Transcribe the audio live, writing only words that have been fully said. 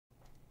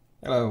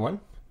Hello everyone,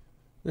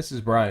 this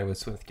is Brian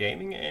with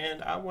SwinthGaming,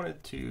 and I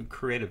wanted to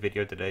create a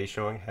video today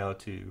showing how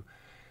to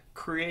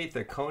create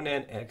the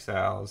Conan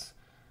Exiles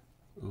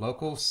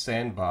local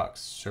sandbox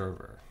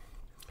server.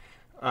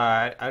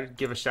 I'd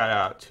give a shout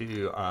out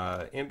to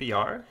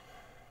MBR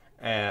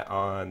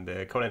on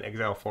the Conan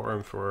Exile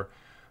forum for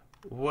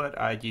what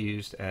I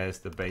used as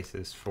the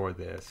basis for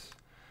this.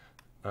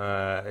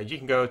 You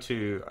can go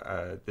to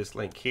this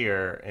link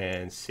here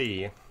and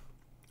see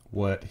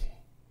what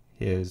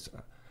his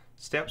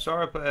steps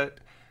are, but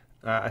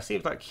it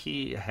seems like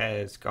he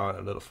has gone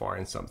a little far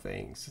in some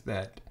things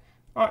that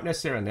aren't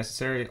necessarily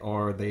necessary,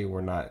 or they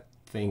were not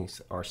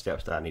things or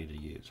steps that I needed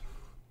to use.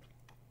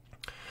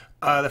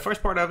 The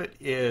first part of it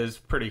is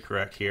pretty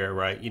correct here,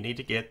 right? You need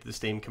to get the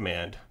Steam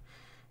command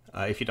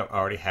if you don't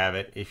already have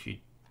it. If you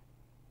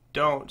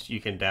don't,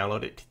 you can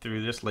download it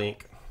through this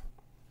link.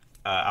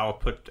 I will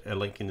put a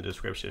link in the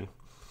description.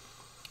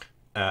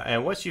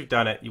 And once you've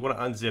done it, you want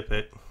to unzip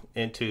it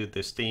into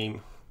the Steam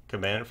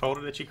command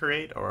folder that you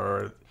create,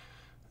 or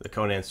the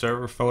Conan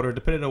server folder,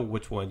 depending on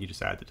which one you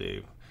decide to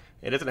do.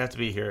 It doesn't have to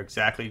be here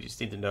exactly, you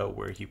just need to know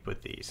where you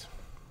put these.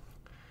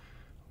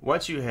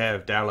 Once you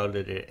have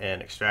downloaded it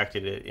and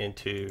extracted it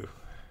into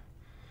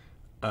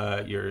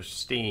your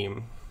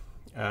Steam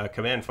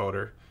command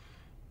folder,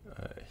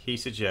 he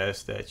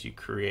suggests that you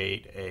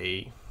create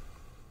a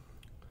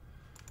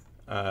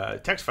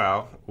text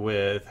file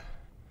with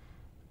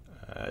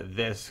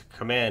this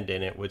command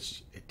in it,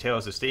 which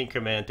tells the Steam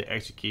command to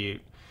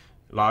execute,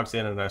 logs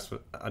in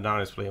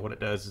anonymously, and what it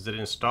does is it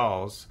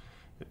installs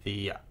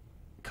the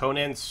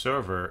Conan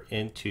server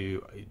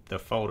into the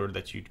folder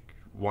that you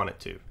want it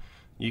to.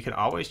 You can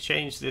always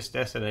change this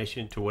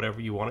destination to whatever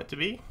you want it to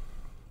be,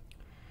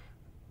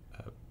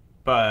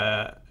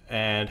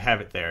 and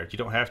have it there. You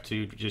don't have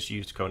to just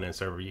use Conan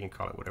server. You can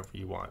call it whatever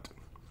you want.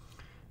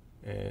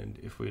 And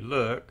if we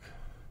look,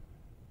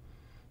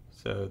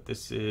 so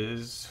this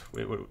is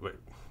I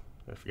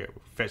forget,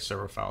 fetch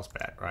server files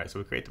bat, right? So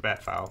we create the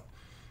bat file.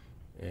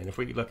 And if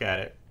we look at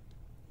it,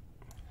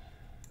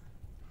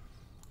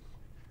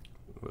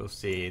 we'll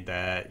see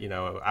that,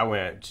 I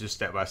went just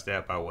step by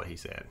step by what he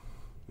said.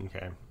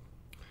 Okay.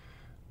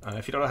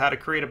 If you don't know how to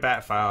create a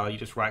bat file, you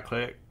just right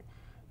click,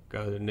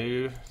 go to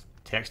new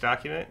text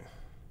document.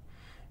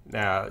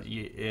 Now,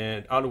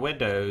 on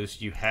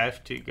Windows, you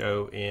have to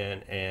go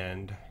in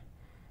and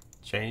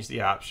change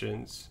the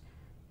options,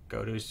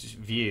 go to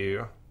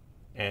view,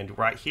 and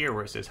right here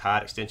where it says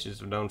hide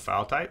extensions of known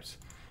file types,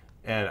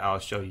 and I'll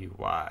show you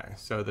why.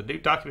 So the new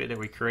document that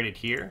we created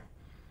here,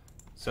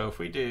 so if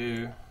we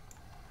do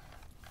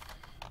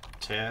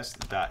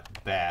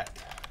test.bat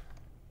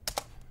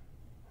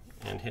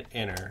and hit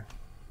enter,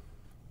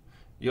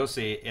 you'll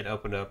see it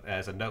opened up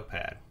as a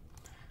notepad,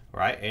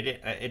 right?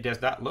 It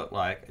does not look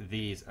like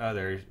these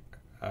other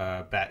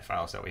bat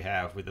files that we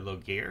have with the little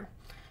gear,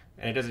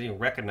 and it doesn't even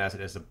recognize it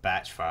as a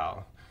batch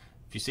file.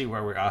 If you see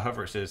where I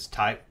hover, it says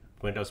type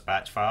Windows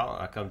batch file.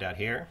 I come down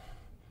here,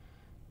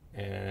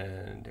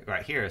 and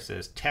right here it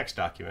says text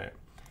document,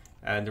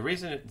 and the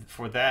reason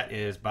for that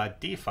is by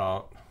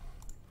default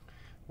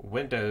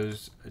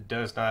Windows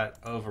does not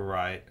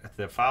overwrite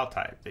the file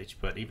type that you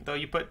put. Even though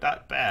you put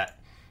 .bat,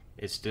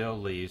 it still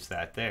leaves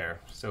that there.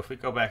 So if we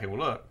go back and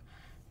look,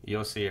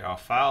 you'll see our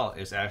file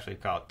is actually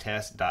called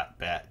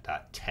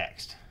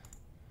test.bat.text.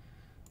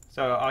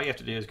 So all you have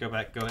to do is go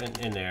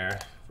in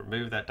there,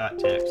 remove that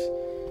 .text,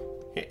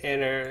 hit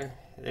enter,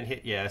 then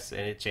hit yes,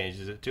 and it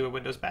changes it to a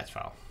Windows batch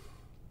file.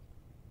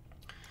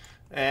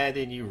 And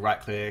then you right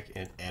click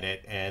and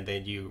edit, and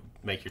then you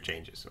make your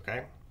changes.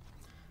 Okay,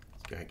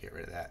 let's go ahead and get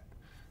rid of that.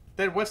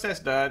 Then once that's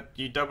done,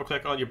 you double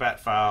click on your bat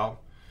file.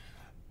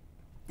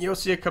 You'll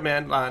see a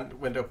command line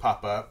window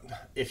pop up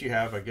if you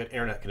have a good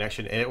internet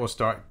connection, and it will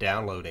start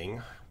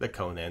downloading the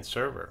Conan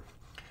server.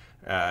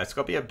 It's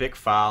going to be a big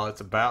file. It's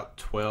about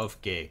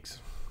 12 gigs.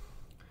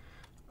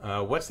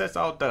 Once that's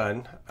all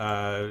done,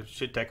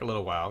 should take a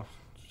little while.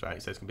 Right,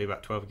 so it's going to be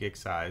about 12 gig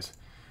size.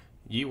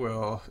 You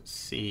will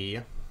see.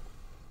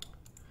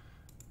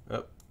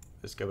 Oh,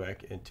 let's go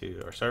back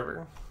into our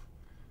server.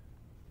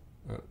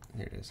 Oh,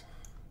 here it is.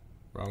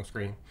 Wrong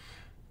screen.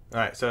 All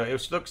right, so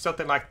it looks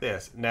something like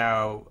this.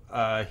 Now,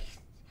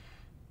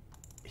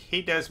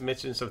 he does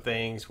mention some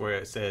things where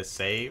it says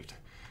saved,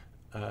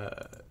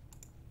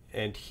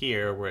 and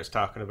here where it's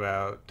talking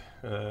about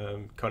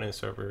Conan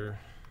server.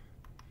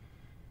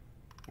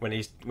 When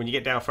you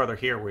get down further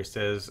here where it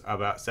says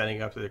about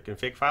setting up the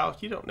config files,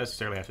 you don't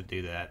necessarily have to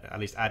do that. At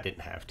least I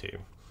didn't have to.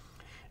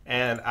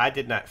 And I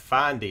did not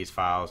find these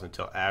files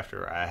until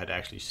after I had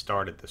actually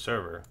started the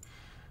server.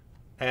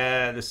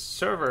 And the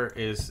server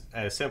is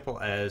as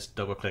simple as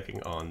double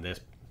clicking on this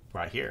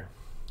right here,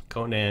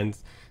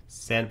 Conan's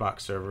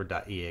sandbox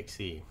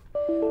server.exe.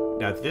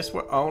 Now this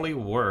will only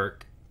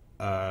work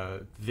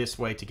this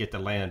way to get the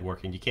LAN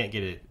working. You can't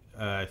get it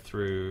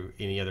through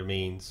any other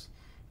means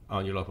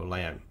on your local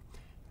LAN.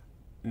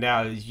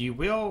 Now you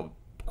will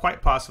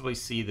quite possibly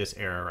see this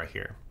error right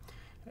here.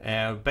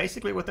 And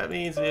basically what that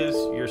means is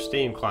your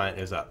Steam client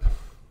is up.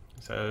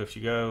 So if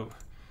you go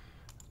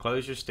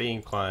close your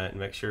Steam client and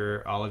make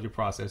sure all of your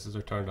processes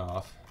are turned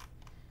off.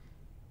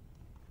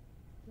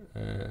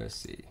 Let's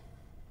see.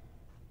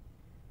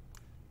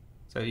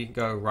 So you can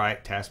go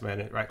right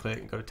click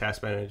and go to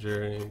Task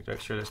Manager and make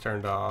sure that's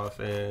turned off,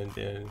 and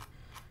then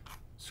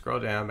scroll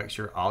down, make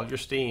sure all of your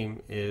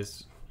Steam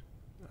is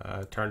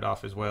turned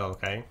off as well.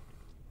 Okay.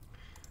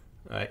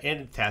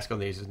 End task on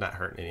these is not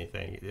hurting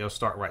anything. It'll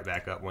start right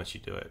back up once you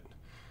do it.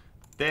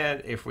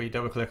 Then if we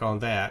double click on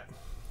that,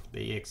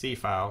 the exe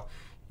file,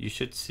 you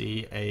should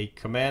see a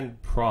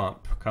command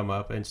prompt come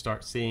up and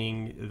start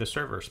seeing the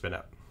server spin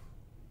up.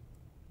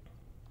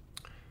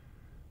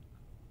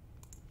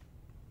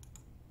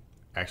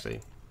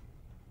 Actually,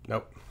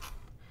 nope,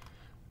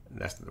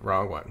 that's the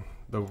wrong one.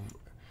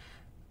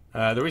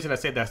 The reason I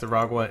say that's the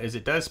wrong one is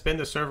it does spin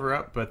the server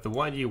up, but the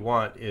one you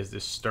want is the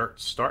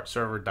start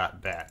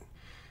server.bat.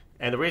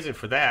 And the reason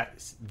for that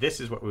is this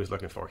is what we was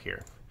looking for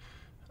here.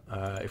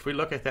 If we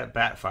look at that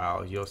bat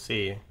file, you'll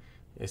see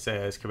it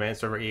says command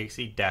server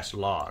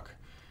exe-log.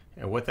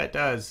 And what that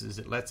does is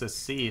it lets us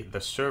see the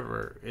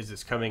server is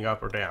it's coming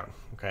up or down.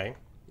 Okay.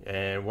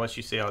 And once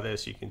you see all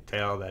this, you can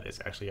tell that it's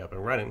actually up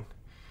and running.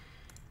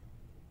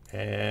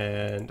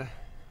 And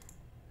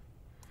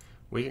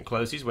we can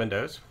close these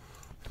windows,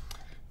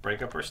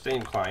 break up our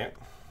Steam client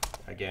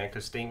again,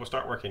 because Steam will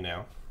start working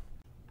now.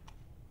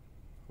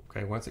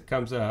 Okay, once it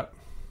comes up,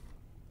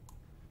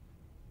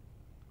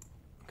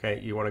 okay,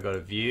 you want to go to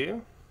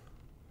View,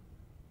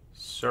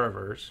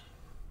 Servers,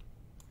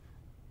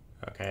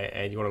 okay,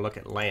 and you want to look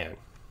at LAN.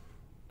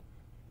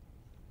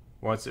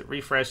 Once it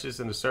refreshes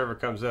and the server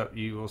comes up,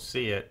 you will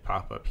see it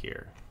pop up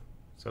here.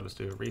 So let's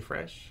do a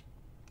refresh.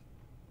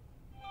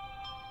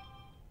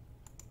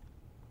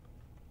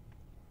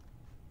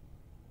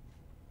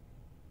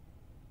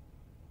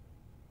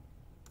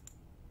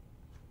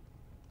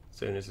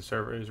 As soon as the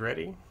server is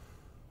ready,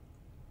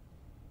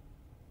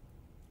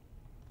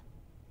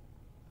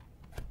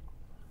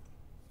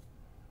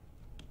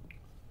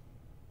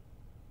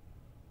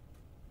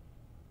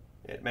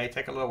 it may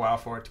take a little while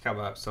for it to come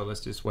up, so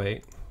let's just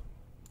wait.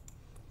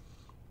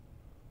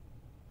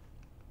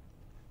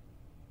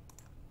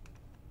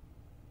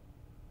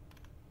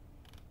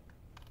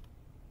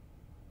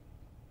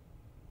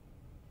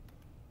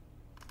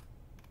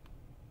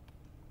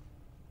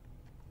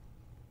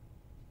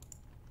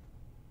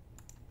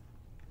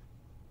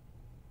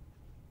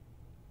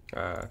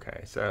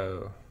 Okay,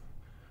 so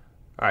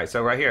all right,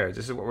 so right here,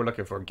 this is what we're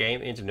looking for: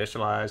 game engine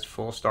initialized,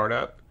 full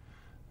startup.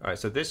 All right,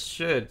 so this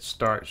should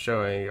start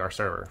showing our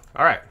server.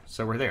 All right,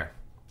 so we're there.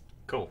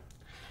 Cool.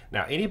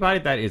 Now anybody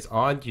that is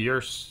on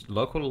your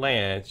local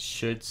LAN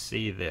should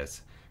see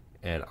this,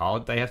 and all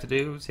they have to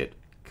do is hit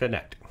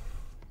connect,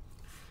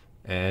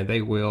 and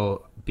they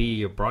will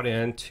be brought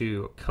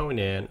into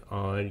Conan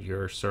on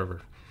your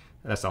server.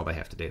 That's all they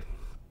have to do.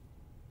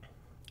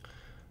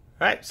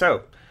 All right,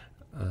 so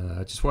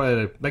I just wanted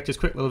to make this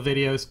quick little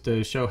videos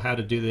to show how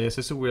to do this.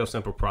 It's a real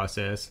simple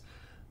process.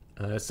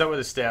 Some of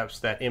the steps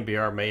that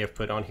MBR may have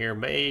put on here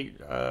may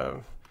be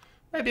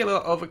a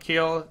little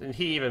overkill, and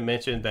he even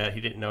mentioned that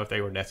he didn't know if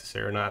they were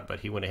necessary or not,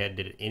 but he went ahead and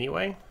did it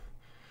anyway.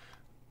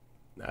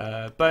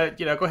 But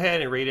you know, go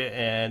ahead and read it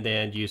and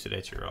then use it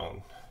at your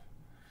own.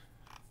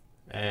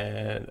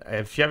 And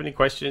if you have any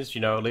questions,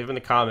 you know, leave them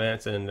in the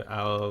comments and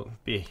I'll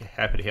be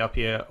happy to help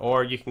you.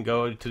 Or you can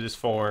go to this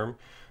forum,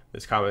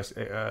 this comments,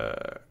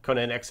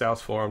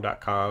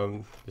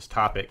 ConanExilesForum.com, this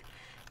topic,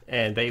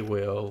 and they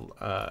will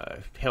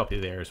help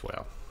you there as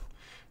well.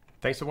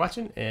 Thanks for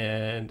watching,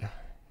 and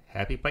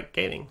happy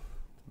gaming.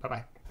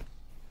 Bye-bye.